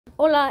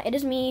Hola, it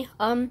is me.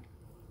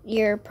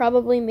 Your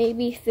probably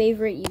maybe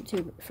favorite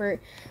YouTuber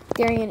for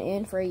Darian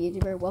and for a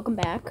YouTuber. Welcome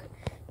back.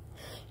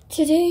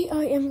 Today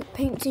I am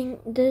painting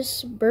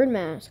this bird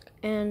mask,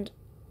 and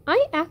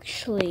I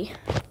actually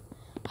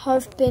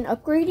have been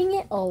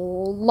upgrading it a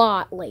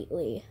lot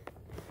lately.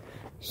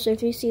 So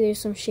if you see, there's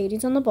some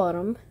shadings on the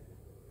bottom.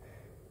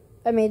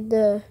 I made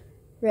the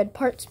red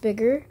parts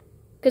bigger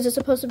because it's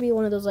supposed to be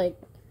one of those like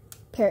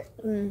what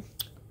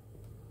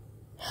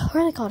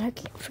are they called? I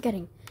keep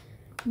forgetting.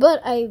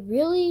 But I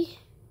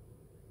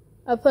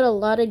put a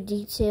lot of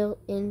detail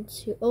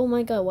into. Oh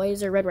my god, why is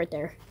there red right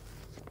there?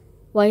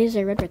 Why is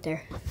there red right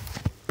there?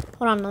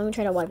 Hold on, let me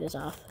try to wipe this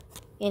off,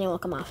 and it will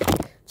come off.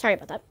 Sorry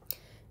about that.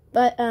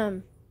 But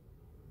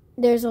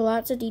there's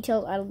lots of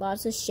detail,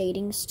 lots of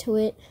shadings to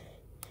it.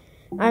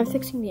 I'm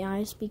fixing the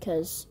eyes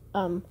because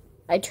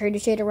I tried to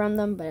shade around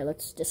them, but it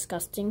looks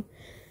disgusting.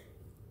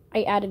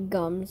 I added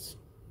gums,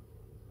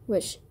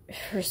 which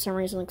for some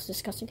reason looks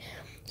disgusting.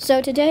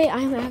 So today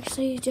I'm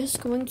actually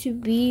just going to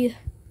be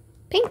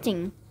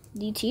painting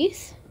the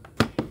teeth.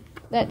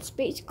 That's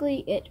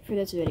basically it for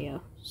this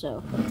video.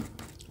 So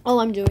all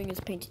I'm doing is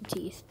painting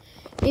teeth.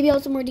 Maybe I'll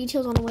have some more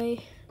details on the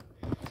way.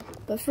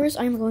 But first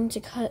I'm going to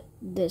cut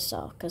this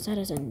off because that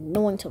is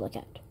annoying to look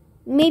at.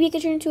 Maybe it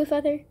could turn into a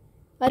feather.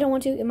 I don't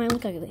want to. It might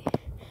look ugly.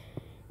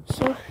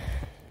 So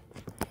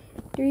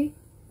 3,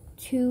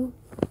 2.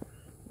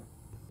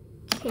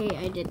 Okay,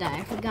 I did that.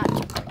 I forgot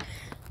to.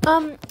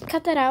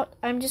 Cut that out.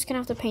 I'm just gonna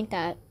have to paint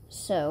that.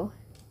 So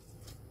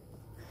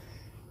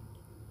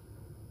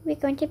we're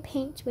going to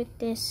paint with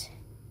this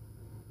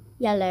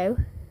yellow.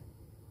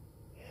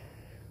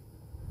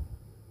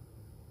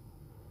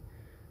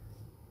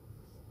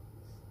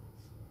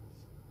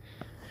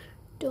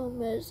 Don't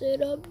mess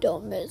it up,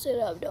 don't mess it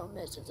up, don't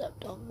mess it up,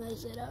 don't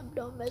mess it up,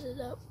 don't mess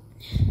it up.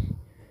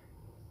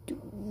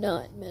 Do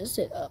not mess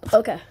it up.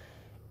 Okay.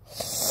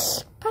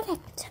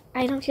 Perfect.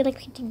 I don't feel like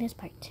painting this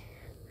part.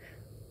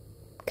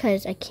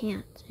 Because I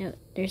can't.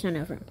 There's not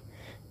enough room.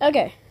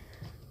 Okay.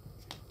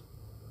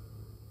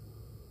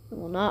 It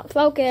will not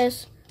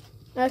focus.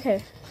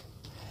 Okay.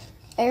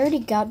 I already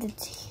got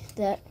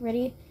that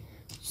ready.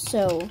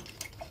 So,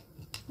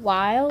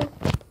 while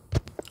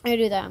I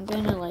do that, I'm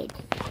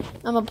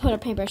gonna put a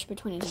paintbrush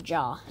between his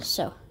jaw.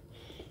 So,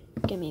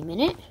 give me a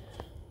minute.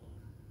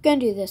 Gonna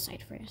do this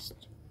side first.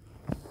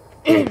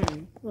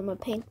 I'm gonna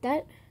paint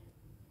that.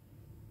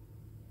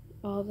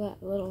 All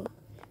that little.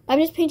 I'm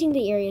just painting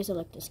the areas that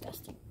look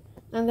disgusting.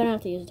 I'm gonna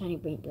have to use a tiny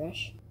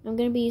paintbrush. I'm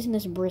gonna be using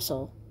this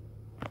bristle.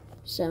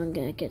 So I'm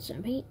gonna get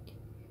some paint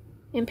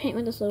and paint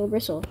with this little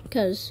bristle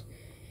because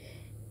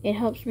it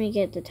helps me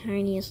get the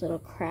tiniest little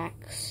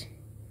cracks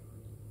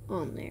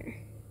on there.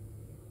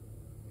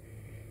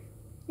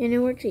 And it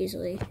works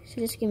easily.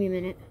 So just give me a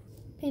minute.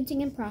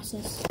 Painting in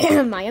process.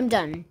 I am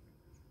done.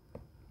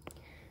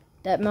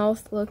 That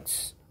mouth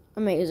looks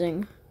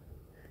amazing.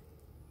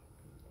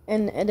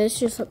 And this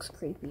just looks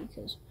creepy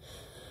because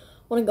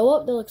when I go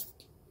up, that looks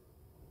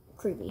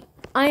creepy.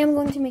 I am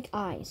going to make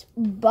eyes,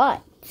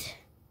 but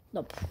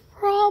the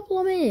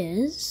problem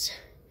is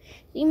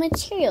the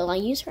material I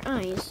use for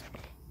eyes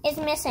is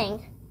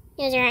missing.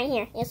 It's right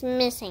here. It's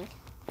missing.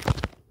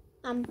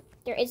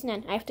 There is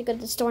none. I have to go to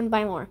the store and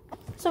buy more.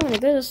 So I'm going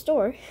to go to the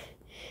store,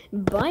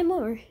 buy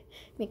more,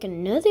 make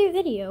another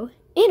video,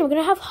 and we're going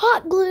to have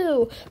hot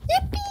glue.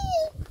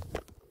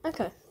 Yippee!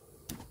 Okay.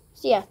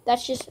 So yeah,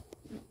 that's just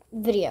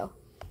video.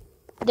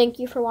 Thank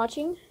you for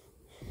watching.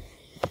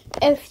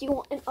 If you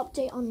want an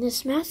update on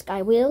this mask,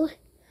 I will.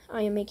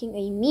 I am making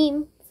a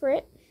meme for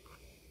it.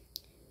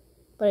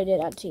 But I did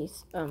add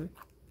teeth. And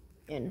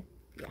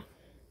yeah.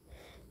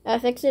 I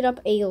fixed it up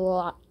a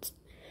lot.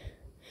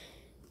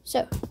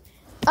 So,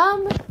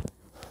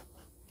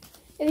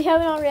 if you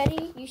haven't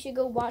already, you should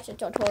go watch a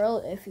tutorial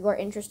if you are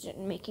interested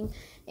in making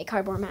a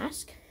cardboard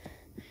mask.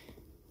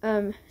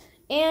 And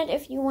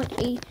if you want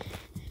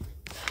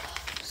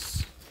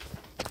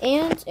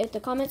and if the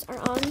comments are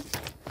on,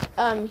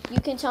 you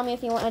can tell me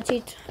if you want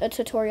a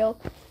tutorial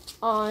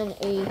on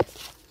a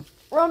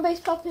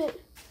round-based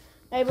puppet.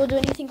 I will do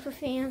anything for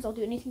fans. I'll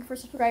do anything for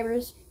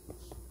subscribers.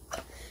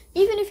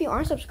 Even if you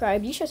aren't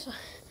subscribed, you should.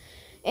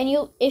 And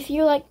if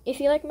you like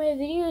my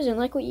videos and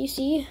like what you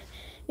see,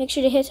 make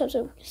sure to hit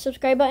the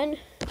subscribe button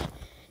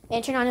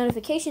and turn on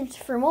notifications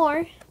for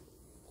more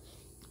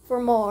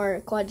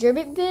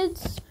quadrubic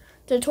vids,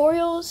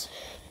 tutorials,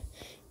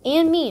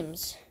 and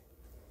memes.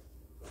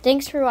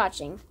 Thanks for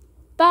watching.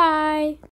 Bye.